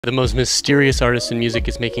The most mysterious artist in music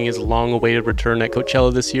is making his long-awaited return at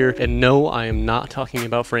Coachella this year, and no, I am not talking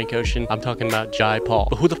about Frank Ocean, I'm talking about Jai Paul.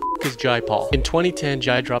 But who the f is Jai Paul? In 2010,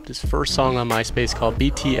 Jai dropped his first song on MySpace called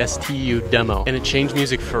BTSTU Demo, and it changed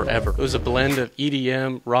music forever. It was a blend of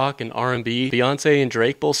EDM, rock, and R&B. Beyonce and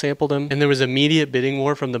Drake both sampled him, and there was immediate bidding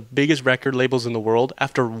war from the biggest record labels in the world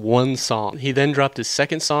after one song. He then dropped his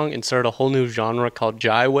second song and started a whole new genre called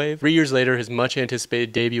Jai Wave. 3 years later, his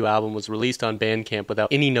much-anticipated debut album was released on Bandcamp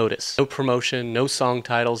without any notice. No promotion, no song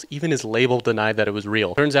titles, even his label denied that it was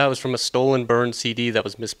real. Turns out it was from a stolen burned CD that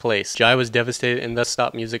was misplaced. Jai was devastated and thus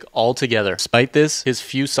stopped music altogether. Despite this, his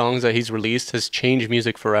few songs that he's released has changed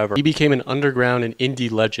music forever. He became an underground and indie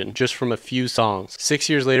legend just from a few songs. 6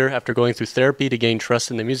 years later, after going through therapy to gain trust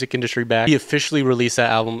in the music industry back, he officially released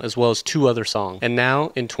that album as well as 2 other songs. And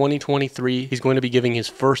now, in 2023, he's going to be giving his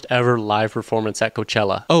first ever live performance at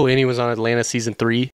Coachella. Oh, and he was on Atlanta Season 3.